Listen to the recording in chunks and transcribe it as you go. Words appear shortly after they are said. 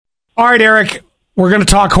All right, Eric, we're going to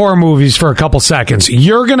talk horror movies for a couple seconds.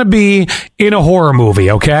 You're going to be in a horror movie,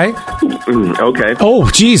 okay? Okay. Oh,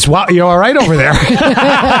 geez. Wow, you all right over there?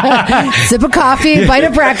 Sip of coffee, bite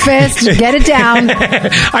of breakfast, get it down.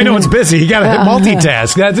 I know it's busy. You got to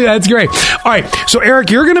multitask. That's great. All right. So, Eric,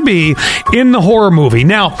 you're going to be in the horror movie.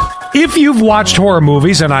 Now, if you've watched horror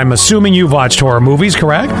movies, and I'm assuming you've watched horror movies,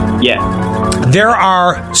 correct? Yeah. There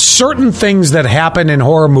are certain things that happen in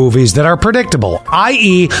horror movies that are predictable,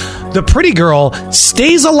 i.e., the pretty girl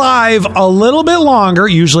stays alive a little bit longer,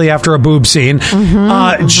 usually after a boob scene,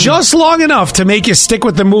 just long enough to make you stick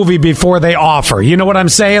with the movie before they offer. You know what I'm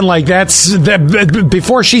saying? Like,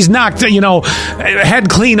 before she's knocked, head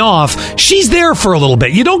clean off, she's there for a little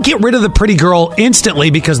bit. You don't get rid of the pretty girl instantly,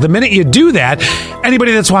 because the minute you do that,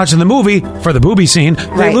 anybody that's watching the movie for the booby scene,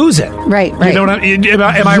 they lose it. Right. You know what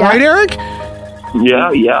am I right, Eric?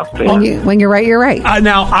 Yeah. When you're right, you're right.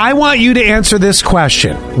 Now, I want you to answer this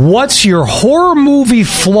question. What's your horror movie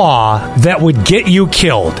flaw that would get you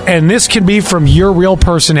killed? And this can be from your real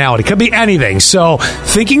personality. It could be anything. So,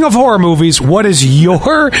 thinking of horror movies, what is your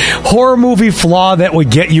horror movie flaw that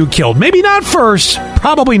would get you killed? Maybe not first,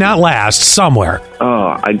 probably not last, somewhere.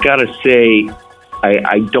 Oh, I gotta say,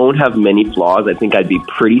 I don't have many flaws. I think I'd be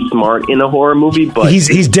pretty smart in a horror movie, but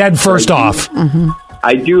he's dead first off.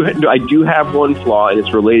 I do have one flaw, and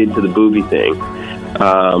it's related to the booby thing.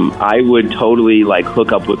 I would totally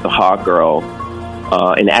hook up with the hot girl,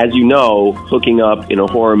 and as you know, hooking up in a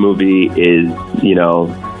horror movie is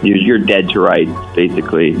you're dead to rights,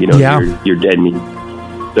 basically. You're dead meat.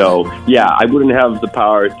 So yeah, I wouldn't have the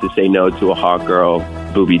power to say no to a hot girl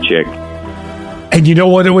booby chick. And you know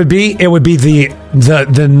what it would be? It would be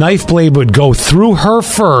the knife blade would go through her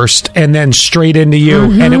first and then straight into you.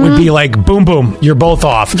 And it would be like, boom, boom, you're both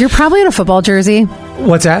off. You're probably in a football jersey.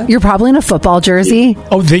 What's that? You're probably in a football jersey.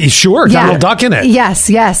 Oh, sure. Yeah. Donald Duck in it. Yes.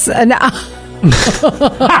 And, yes.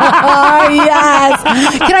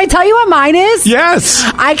 Can I tell you what mine is? Yes.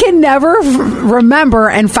 I can never remember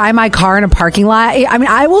and find my car in a parking lot. I mean,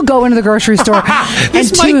 I will go into the grocery store.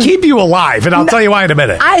 This might keep you alive, and I'll tell you why in a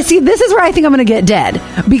minute. This is where I think I'm going to get dead,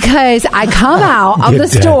 because I come out of the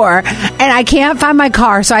store and I can't find my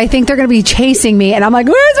car, so I think they're going to be chasing me, and I'm like,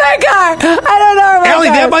 where's my car? I don't know. Allie,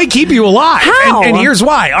 that might keep you alive. How? And here's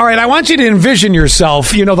why. All right, I want you to envision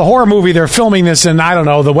yourself, the horror movie, they're filming this in, I don't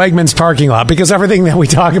know, the Wegmans parking lot, because everything that we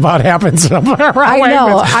talk about happens around Wegmans. I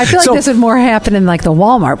know. I feel like this would more happen in the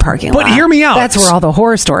Walmart parking lot. But hear me out. That's where all the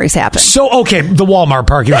horror stories happen. So, okay, the Walmart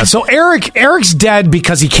parking lot. So Eric's dead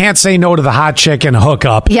because he can't say no to the hot chick and hook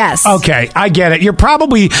up. Yes. Okay, I get it. You're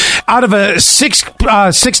probably out of a 6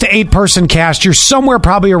 to 8 person cast. You're somewhere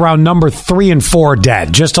probably around number 3 and 4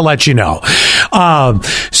 dead. Just to let you know.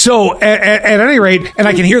 So at any rate, and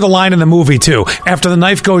I can hear the line in the movie too. After the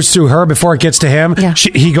knife goes through her before it gets to him,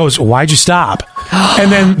 he goes, "Why'd you stop?"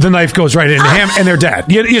 And then the knife goes right into him, and they're dead.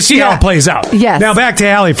 You see how it plays out. Yes. Now back to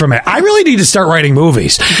Allie for a minute. I really need to start writing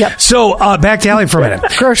movies. Yep. So back to Allie for a minute.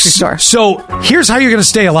 Grocery store. So here's how you're going to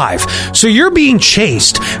stay alive. So you're being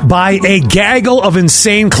chased by a gaggle of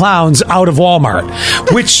insane clowns out of Walmart,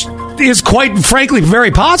 which is quite frankly very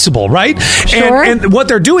possible, right? Sure. And what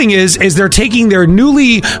they're doing is they're taking their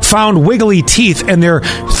newly found wiggly teeth and they're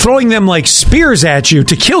throwing them like spears at you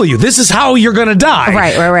to kill you. This is how you're going to die.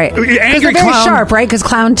 Right. Angry they're very clown, sharp, right? Because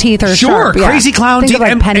clown teeth are sharp. Sure, crazy clown Think teeth. of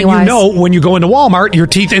And when you go into Walmart, your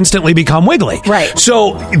teeth instantly become wiggly. Right.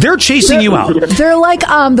 So they're chasing you out. They're like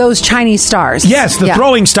those Chinese stars. Yes, the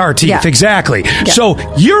throwing star teeth. Yeah. Exactly. Yeah.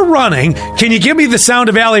 So you're running. Can you give me the sound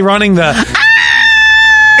of Allie running the...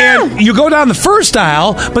 And you go down the first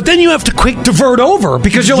aisle, but then you have to quick divert over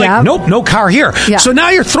because you're like, nope, no car here. Yeah. So now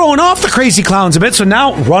you're throwing off the crazy clowns a bit. So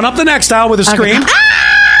now run up the next aisle with a scream.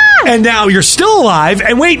 And now you're still alive.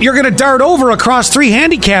 And wait, you're going to dart over across 3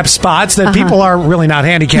 handicap spots that people are really not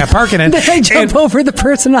handicap parking in. They jump over the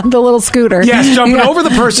person on the little scooter. Yes, jumping over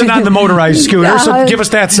the person on the motorized scooter. So give us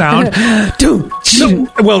that sound.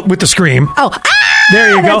 With the scream. Oh,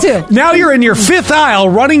 there you go. Too. Now you're in your 5th aisle,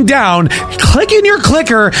 running down, clicking your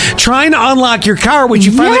clicker, trying to unlock your car, which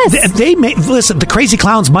you finally... Listen, the crazy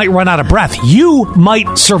clowns might run out of breath. You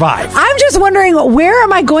might survive. I'm just wondering, where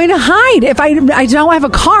am I going to hide if I don't have a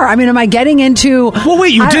car? I mean, am I getting into... Well,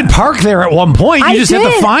 wait, you did park there at one point. You just had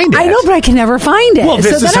to find it. I know, but I can never find it. Well,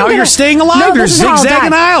 this is how you're staying alive. You're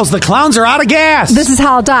zigzagging aisles. The clowns are out of gas. This is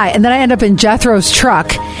how I'll die. And then I end up in Jethro's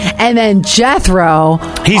truck. And then Jethro...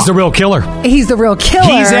 He's the real killer. He's the real killer.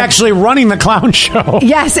 He's actually running the clown show.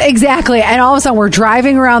 Yes, exactly. And all of a sudden, we're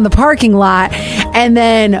driving around the parking lot. And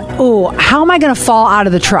then, how am I going to fall out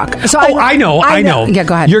of the truck? So I know. Yeah,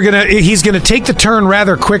 go ahead. He's going to take the turn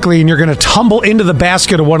rather quickly, and you're going to tumble into the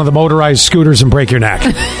basket of one of the motorized scooters and break your neck.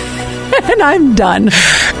 and I'm done.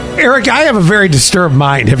 Eric, I have a very disturbed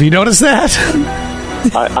mind. Have you noticed that?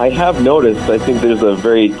 I have noticed. I think there's a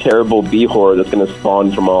very terrible bee horror that's going to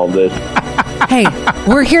spawn from all this. Hey,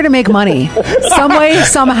 we're here to make money. Some way,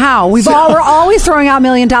 somehow. We're always throwing out $1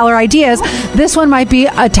 million ideas. This one might be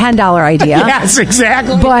a $10 idea. Yes,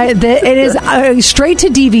 exactly. But it is straight to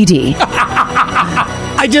DVD.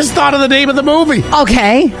 I just thought of the name of the movie.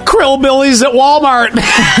 Okay. Krillbillies at Walmart.